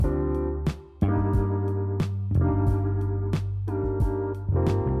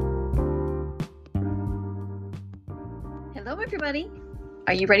everybody.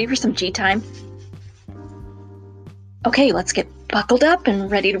 Are you ready for some G time? Okay, let's get buckled up and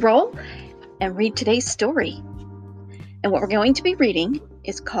ready to roll and read today's story. And what we're going to be reading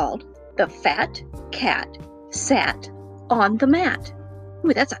is called The Fat Cat Sat on the Mat.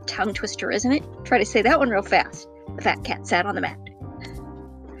 Ooh, that's a tongue twister, isn't it? Try to say that one real fast. The Fat Cat Sat on the Mat.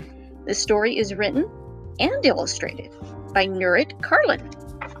 The story is written and illustrated by Nurit Carlin.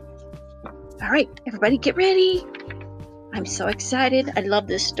 All right, everybody get ready. I'm so excited. I love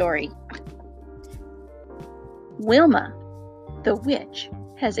this story. Wilma, the witch,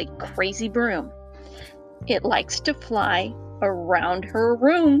 has a crazy broom. It likes to fly around her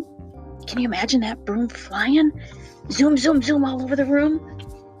room. Can you imagine that broom flying? Zoom, zoom, zoom all over the room.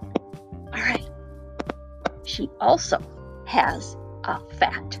 All right. She also has a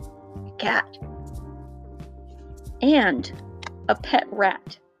fat cat and a pet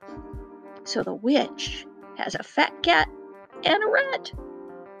rat. So the witch has a fat cat and a rat.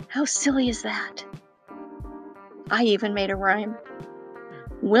 How silly is that? I even made a rhyme.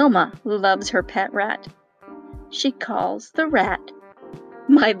 Wilma loves her pet rat. She calls the rat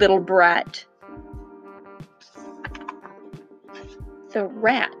my little brat. The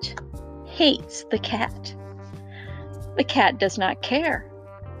rat hates the cat. The cat does not care.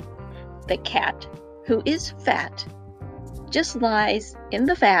 The cat, who is fat, just lies in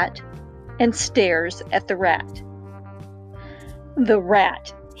the vat and stares at the rat. The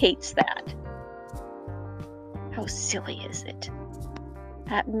rat hates that. How silly is it?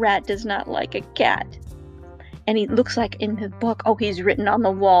 That rat does not like a cat. And he looks like in the book, he's written on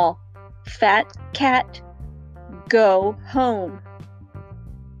the wall, "Fat cat, go home."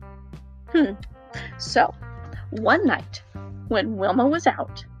 So, one night when Wilma was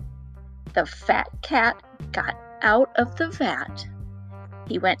out, the fat cat got out of the vat.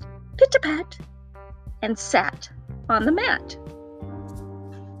 He went pit-a-pat and sat on the mat.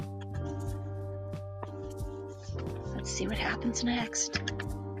 Let's see what happens next.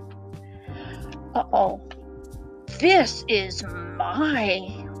 Uh-oh. This is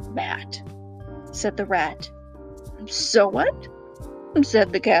my mat, said the rat. So what?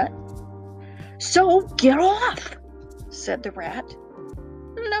 Said the cat. So get off, said the rat.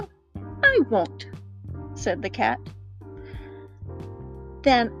 No, I won't, said the cat.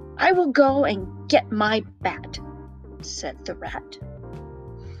 Then I will go and get my bat, said the rat.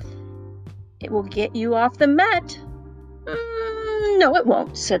 It will get you off the mat. No, it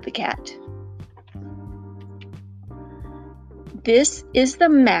won't, said the cat. This is the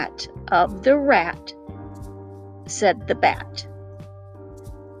mat of the rat, said the bat.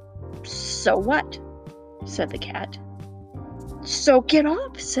 So what? Said the cat. So get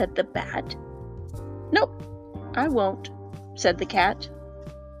off, said the bat. Nope, I won't, said the cat.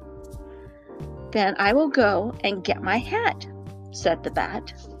 Then I will go and get my hat, said the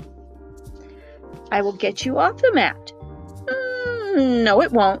bat. I will get you off the mat. No,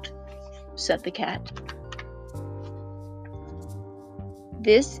 it won't, said the cat.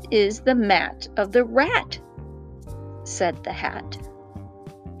 This is the mat of the rat, said the hat.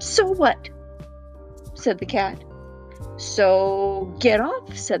 So what? Said the cat. So get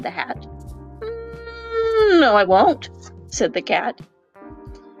off, said the hat. No, I won't, said the cat.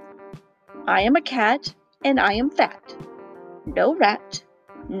 I am a cat and I am fat. No rat,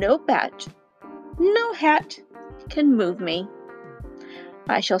 no bat, no hat can move me.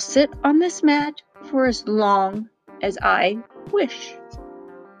 I shall sit on this mat for as long as I wish.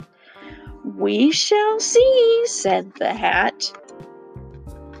 We shall see, said the hat.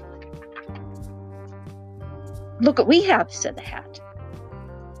 Look what we have, said the hat.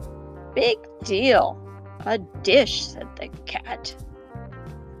 Big deal. A dish, said the cat.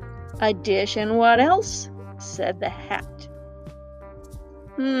 A dish and what else? Said the hat.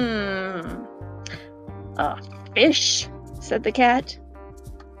 A fish, said the cat.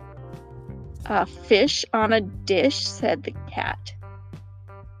 A fish on a dish, said the cat.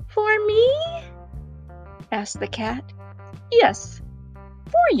 For me? Asked the cat. Yes,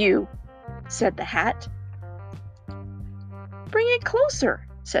 for you, said the hat. Bring it closer,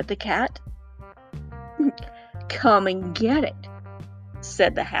 said the cat. Come and get it,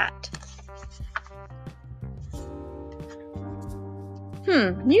 said the hat.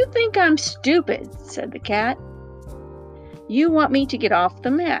 You think I'm stupid, said the cat. You want me to get off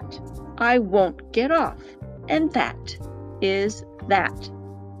the mat. I won't get off, and that is that.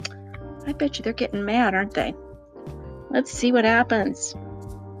 I bet you they're getting mad, aren't they? Let's see what happens.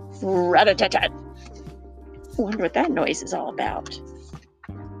 Rat-a-tat-tat. Wonder what that noise is all about.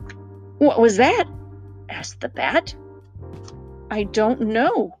 What was that? Asked the bat. I don't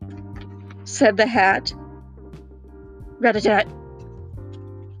know, said the hat. Rat-a-tat.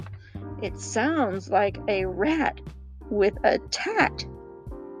 It sounds like a rat with a tat,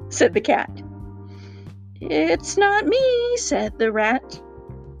 said the cat. It's not me, said the rat.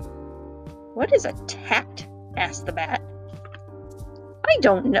 What is a tat? Asked the bat. I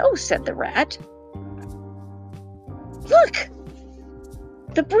don't know, said the rat. Look!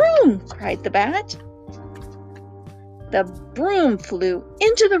 The broom, cried the bat. The broom flew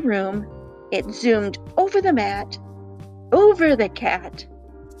into the room. It zoomed over the mat, over the cat,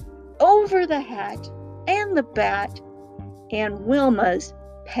 over the hat, and the bat, and Wilma's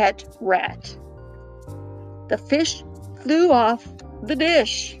pet rat. The fish flew off the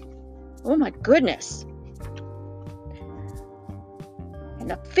dish. Oh my goodness. And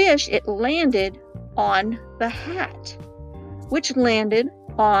the fish, it landed on the hat, which landed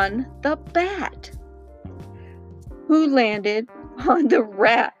on the bat, who landed on the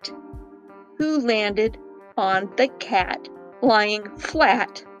rat, who landed on the cat lying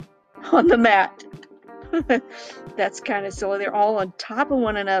flat on the mat. That's kind of silly. They're all on top of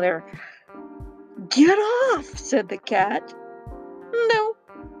one another. Get off, said the cat. No,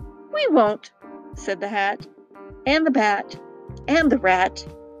 we won't, said the hat, and the bat, and the rat.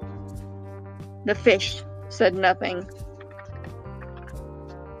 The fish said nothing.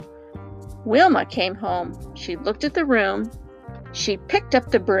 Wilma came home. She looked at the room. She picked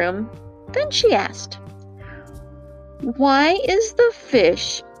up the broom. Then she asked, "Why is the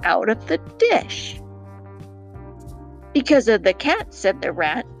fish out of the dish?" "Because of the cat," said the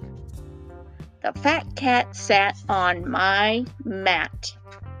rat. "The fat cat sat on my mat."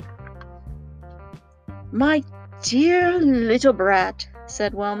 "My dear little brat,"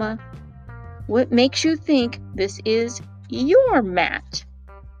 said Wilma, "what makes you think this is your mat?"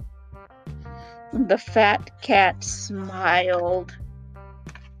 The fat cat smiled.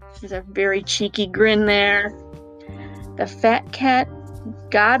 There's a very cheeky grin there. The fat cat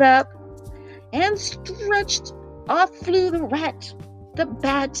got up and stretched. Off flew the rat, the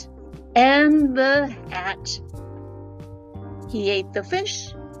bat, and the hat. He ate the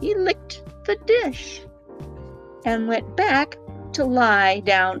fish, he licked the dish, and went back to lie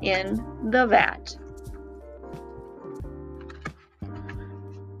down in the vat.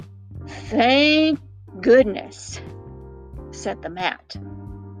 "Thank goodness," said the mat.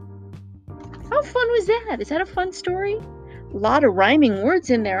 How fun was that? Is that a fun story? A lot of rhyming words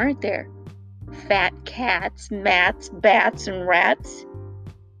in there, aren't there? Fat cats, mats, bats, and rats.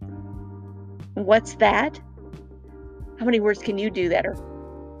 What's that? How many words can you do that or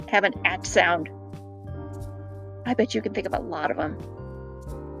have an at sound? I bet you can think of a lot of them.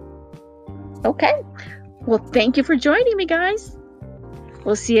 Okay. Well, thank you for joining me, guys.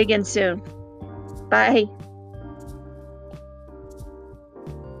 We'll see you again soon. Bye.